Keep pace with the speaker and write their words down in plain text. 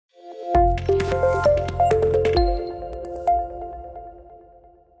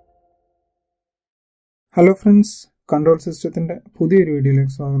Hello friends, control systemത്തിന്റെ പുതിയൊരു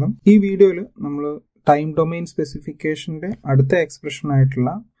വീഡിയോയിലേക്ക് സ്വാഗതം. ഈ വീഡിയോയിൽ നമ്മൾ ടൈം ഡൊമെയിൻ സ്പെസിഫിക്കേഷന്റെ അടുത്ത എക്സ്പ്രഷൻ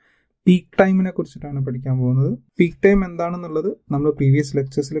ആയിട്ടുള്ള പീക്ക് ടൈമിനെ കുറിച്ചിട്ടാണ് പഠിക്കാൻ പോകുന്നത്. പീക്ക് ടൈം എന്താണെന്നുള്ളത് നമ്മൾ പ്രീവിയസ്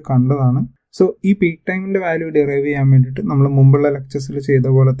ലെക്ചേഴ്സിൽ കണ്ടതാണ്. സോ ഈ പീക്ക് ടൈമിന്റെ വാല്യൂ ഡിറൈവ് ചെയ്യാൻ വേണ്ടിയിട്ട് നമ്മൾ മുമ്പുള്ള ലെക്ചേഴ്സിൽ ചെയ്ത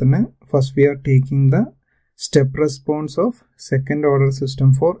പോലെ തന്നെ first we are taking the step response of second order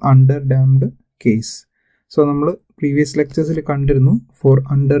system for under damned case. So, നമ്മൾ previous lectures കണ്ടിരുന്നു for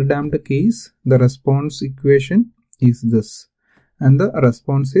underdamped case the response equation is this and the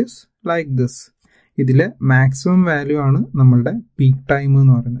response is like this. ഇതിലെ maximum value ആണ് നമ്മളുടെ peak time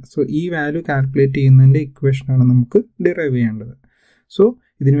എന്ന് പറയുന്നത്. So, ഈ value calculate ചെയ്യുന്നതിന്റെ equation ആണ് നമുക്ക് derive ചെയ്യേണ്ടത്. So,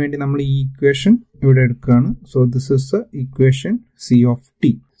 ഇതിനു വേണ്ടി നമ്മൾ ഈ equation ഇവിടെ എടുക്കുകയാണ്. So, this is the equation C of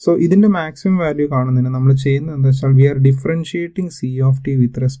t. So, ഇതിന്റെ maximum value കാണുന്നതിന് നമ്മൾ ചെയ്യുന്നത് എന്താ വെച്ചാൽ we are differentiating C of t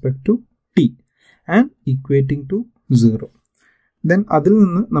with respect to t and equating to 0. Then അതിൽ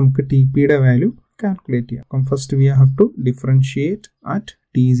നിന്ന് നമുക്ക് TP യുടെ വാല്യൂ കാൽക്കുലേറ്റ് ചെയ്യാം. First we have to differentiate at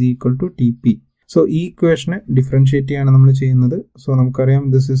t is equal to TP. So ഈ ഇക്വേഷനെ ഡിഫറൻഷിയേറ്റ് ചെയ്യാണ് നമ്മൾ ചെയ്യുന്നത്. സോ നമുക്കറിയാം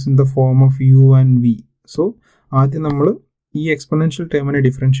this is in the form of u and v. So ആദ്യം നമ്മൾ ഈ എക്സ്പൊണൻഷ്യൽ ടേമിനെ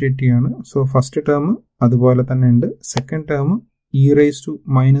ഡിഫറൻഷിയേറ്റ് ചെയ്യാണ്. സോ ഫസ്റ്റ് ടേം അതുപോലെ തന്നെ ഉണ്ട്. Second term e raised to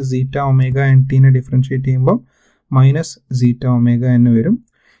minus zeta omega nt നെ ഡിഫറൻഷിയേറ്റ് ചെയ്യുമ്പോൾ മൈനസ് zeta omega n വരും.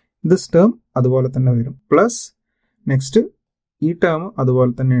 ദിസ് ടേം അതുപോലെ തന്നെ വരും. പ്ലസ് നെക്സ്റ്റ് ഈ ടേം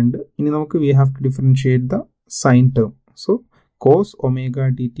അതുപോലെ തന്നെ ഉണ്ട്. ഇനി നമുക്ക് we have to differentiate the sine term. So cos omega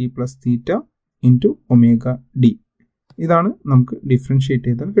D T plus theta into omega D. ഇതാണ് നമുക്ക് ഡിഫറൻഷിയേറ്റ്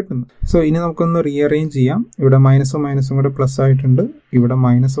ചെയ്താൽ കിട്ടുന്നത്. സോ ഇനി നമുക്കൊന്ന് റീഅറേഞ്ച് ചെയ്യാം. ഇവിടെ മൈനസും മൈനസും കൂടെ പ്ലസ് ആയിട്ടുണ്ട്. ഇവിടെ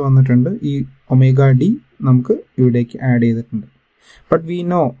മൈനസ് വന്നിട്ടുണ്ട്. ഈ ഒമേഗ ഡി നമുക്ക് ഇവിടേക്ക് ആഡ് ചെയ്തിട്ടുണ്ട്. ബട്ട് വി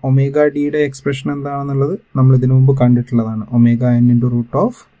നോ ഒമേഗ ഡിയുടെ എക്സ്പ്രഷൻ എന്താണെന്നുള്ളത് നമ്മൾ ഇതിനു മുമ്പ് കണ്ടിട്ടുള്ളതാണ്. Omega N into root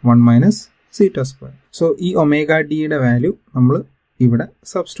of 1 minus സീറ്റ square. So ഈ ഒമേഗ ഡിയുടെ വാല്യൂ നമ്മൾ ഇവിടെ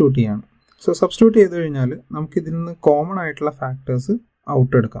സബ്സ്റ്റിറ്റ്യൂട്ട് ചെയ്യാണ്. സോ സബ്സ്റ്റിറ്റ്യൂട്ട് ചെയ്ത് കഴിഞ്ഞാൽ നമുക്ക് ഇതിൽ നിന്ന് കോമൺ ആയിട്ടുള്ള ഫാക്ടേഴ്സ്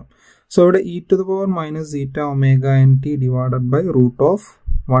ഔട്ട് എടുക്കാം. സോ ഇവിടെ E two the power minus സീറ്റ omega N T divided by root of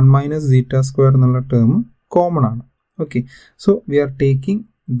 1 minus സീറ്റ square എന്നുള്ള ടേം കോമൺ ആണ്. Okay, so we are taking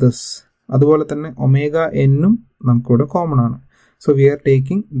this. അതുപോലെ തന്നെ ഒമേഗ എന്നും നമുക്കിവിടെ കോമൺ ആണ്. So we are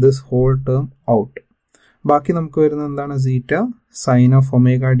taking this whole term out. ബാക്കി നമുക്ക് വരുന്നത് എന്താണ്? സീറ്റ sign of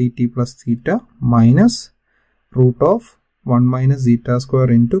omega D T plus theta minus root of 1 minus സീറ്റ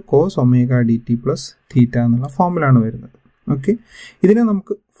square into cos omega D T plus theta എന്നുള്ള ഫോമിലാണ് വരുന്നത്. ഓക്കെ, ഇതിനെ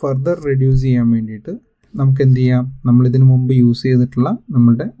നമുക്ക് ഫർദർ റെഡ്യൂസ് ചെയ്യാൻ വേണ്ടിയിട്ട് നമുക്ക് എന്ത് ചെയ്യാം? നമ്മൾ ഇതിനു മുമ്പ് യൂസ് ചെയ്തിട്ടുള്ള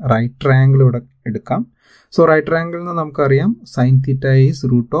നമ്മളുടെ റൈറ്റ് ട്രയാങ്കിൾ ഇവിടെ എടുക്കാം. സോ റൈറ്റ് ട്രയാങ്കിളിൽ നിന്ന് നമുക്കറിയാം sine theta is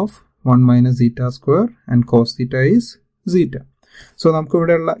root of 1 minus സീറ്റ square and cos theta is സീറ്റ. So നമുക്ക്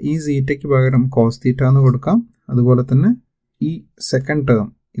ഇവിടെയുള്ള ഈ സീറ്റയ്ക്ക് പകരം കോസ് തീറ്റ എന്ന് കൊടുക്കാം. അതുപോലെ തന്നെ ഈ സെക്കൻഡ് ടേം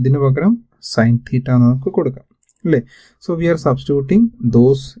ഇതിന് പകരം സൈൻ തീറ്റ എന്ന് നമുക്ക് കൊടുക്കാം, അല്ലേ? So we R substituting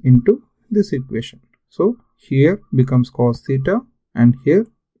those in to this equation. So here becomes cos theta and here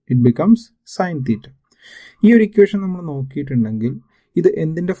it becomes sine theta. ഈ ഒരു ഇക്വേഷൻ നമ്മൾ നോക്കിയിട്ടുണ്ടെങ്കിൽ ഇത്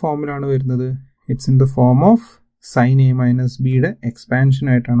എന്തിന്റെ ഫോമിലാണ് വരുന്നത്? It's in the form of sine A minus ബിയുടെ എക്സ്പാൻഷൻ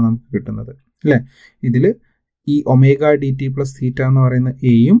ആയിട്ടാണ് നമുക്ക് കിട്ടുന്നത്, അല്ലേ? ഇതിൽ ഈ omega D T plus theta എന്ന് പറയുന്ന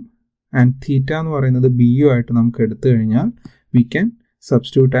എയും ആൻഡ് തീറ്റ എന്ന് പറയുന്നത് ബിയും ആയിട്ട് നമുക്ക് എടുത്തു കഴിഞ്ഞാൽ we can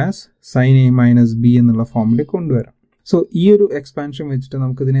substitute as sine A minus B എന്നുള്ള ഫോമിലേക്ക് കൊണ്ടുവരാം. സോ ഈ ഒരു എക്സ്പാൻഷൻ വെച്ചിട്ട്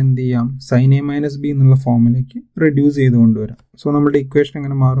നമുക്ക് ഇതിനെ എന്ത് ചെയ്യാം? സൈൻ എ മൈനസ് ബി എന്നുള്ള ഫോമിലേക്ക് റെഡ്യൂസ് ചെയ്ത് കൊണ്ടുവരാം. സോ നമ്മുടെ ഇക്വേഷൻ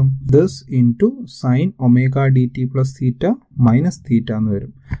എങ്ങനെ മാറും? This into sine omega D T plus theta minus theta എന്ന്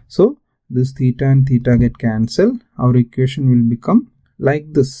വരും. So this theta and theta get cancel. Our equation will become like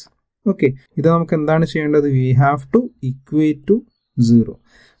this. Okay, ഇത് നമുക്ക് എന്താണ് ചെയ്യേണ്ടത്? We have to equate to 0.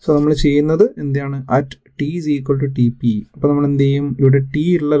 So നമ്മൾ ചെയ്യുന്നത് എന്താണ്? At T is equal to T P. അപ്പോൾ നമ്മൾ എന്ത് ചെയ്യും? ഇവിടെ ടി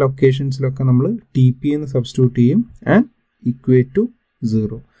ഉള്ള ലൊക്കേഷൻസിലൊക്കെ നമ്മൾ ടി പി എന്ന് സബ്സ്റ്റിറ്റ്യൂട്ട് ചെയ്യും ആൻഡ് ഇക്വേറ്റ് ടു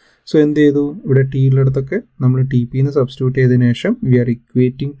 0. സോ എന്ത് ചെയ്തു? ഇവിടെ ടി ഉള്ളിടത്തൊക്കെ നമ്മൾ ടി പി എന്ന് സബ്സ്റ്റിറ്റ്യൂട്ട് ചെയ്തതിനു ശേഷം V R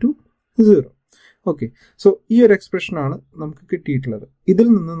equating to 0. Okay, so ഈ ഒരു എക്സ്പ്രഷനാണ് നമുക്ക് കിട്ടിയിട്ടുള്ളത്. ഇതിൽ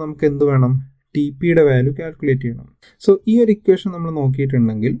നിന്ന് നമുക്ക് എന്ത് വേണം? ടി പിയുടെ വാല്യൂ കാൽക്കുലേറ്റ് ചെയ്യണം. സോ ഈ ഒരു ഇക്വേഷൻ നമ്മൾ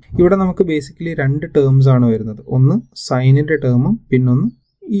നോക്കിയിട്ടുണ്ടെങ്കിൽ ഇവിടെ നമുക്ക് ബേസിക്കലി രണ്ട് ടേംസ് ആണ് വരുന്നത്. ഒന്ന് സൈനിന്റെ ടേമും പിന്നൊന്ന്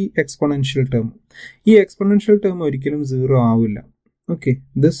ഈ എക്സ്പൊണൻഷ്യൽ ടേമും. ഈ എക്സ്പൊണൻഷ്യൽ ടേം ഒരിക്കലും 0 ആവില്ല. Okay,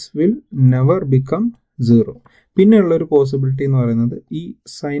 this will never become 0. പിന്നെയുള്ള ഒരു പോസിബിലിറ്റി എന്ന് പറയുന്നത് ഈ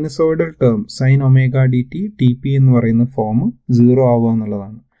sinusoidal term sine omega D T T P എന്ന് പറയുന്ന ഫോം 0 ആവുക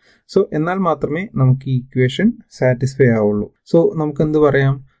എന്നുള്ളതാണ്. സോ എന്നാൽ മാത്രമേ നമുക്ക് ഈ ഇക്വേഷൻ സാറ്റിസ്ഫൈ ആവുള്ളൂ. സോ നമുക്ക് എന്ത്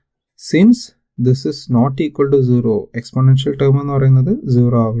പറയാം? Since this is not equal to 0, exponential term എന്ന് പറയുന്നത്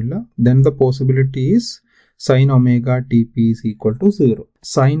 0 ആവില്ല, then the possibility is sin omega tp is equal to 0.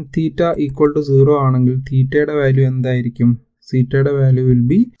 sin theta equal to 0 ആണെങ്കിൽ തീറ്റയുടെ വാല്യൂ എന്തായിരിക്കും? തീറ്റയുടെ value will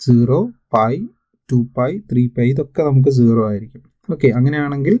be 0, pi, 2 pi, 3 pi ഇതൊക്കെ നമുക്ക് 0 ആയിരിക്കും. ഓക്കെ,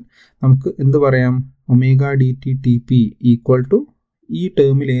 അങ്ങനെയാണെങ്കിൽ നമുക്ക് എന്ത് പറയാം, omega D T T P equal to ഈ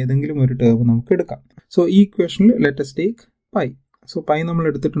ടേമിൽ ഏതെങ്കിലും ഒരു ടേം നമുക്ക് എടുക്കാം. സോ ഈ ഇക്വേഷനിൽ let's take pi. So pi നമ്മൾ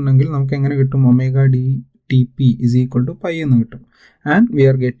എടുത്തിട്ടുണ്ടെങ്കിൽ നമുക്ക് എങ്ങനെ കിട്ടും, omega D T P is equal to pi എന്ന് കിട്ടും. And we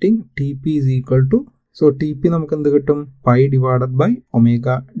are getting T P is equal to, so T P നമുക്ക് എന്ത് കിട്ടും, pi divided by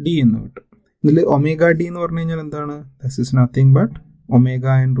omega D എന്ന് കിട്ടും. ഇതിൽ ഒമേഗ ഡി എന്ന് പറഞ്ഞു കഴിഞ്ഞാൽ എന്താണ്, this is nothing but omega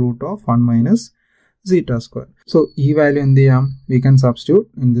in root of 1 minus zeta square. So ഈ വാല്യൂ എന്ത് ചെയ്യാം, we can substitute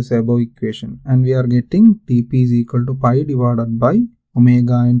in this above equation and we are getting Tp is equal to pi divided by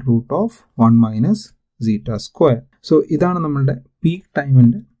omega in root of 1 minus zeta square. So ഇതാണ് നമ്മളുടെ peak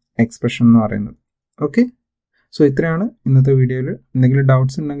ടൈമിന്റെ expression എന്ന് പറയുന്നത്. Okay, so ഇത്രയാണ് ഇന്നത്തെ വീഡിയോയിൽ. എന്തെങ്കിലും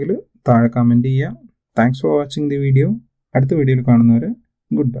ഡൗട്ട്സ് ഉണ്ടെങ്കിൽ താഴെ കമന്റ് ചെയ്യുക. Thanks for watching the video. അടുത്ത വീഡിയോയിൽ കാണുന്നവരെ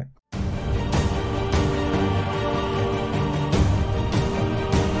ഗുഡ് ബൈ.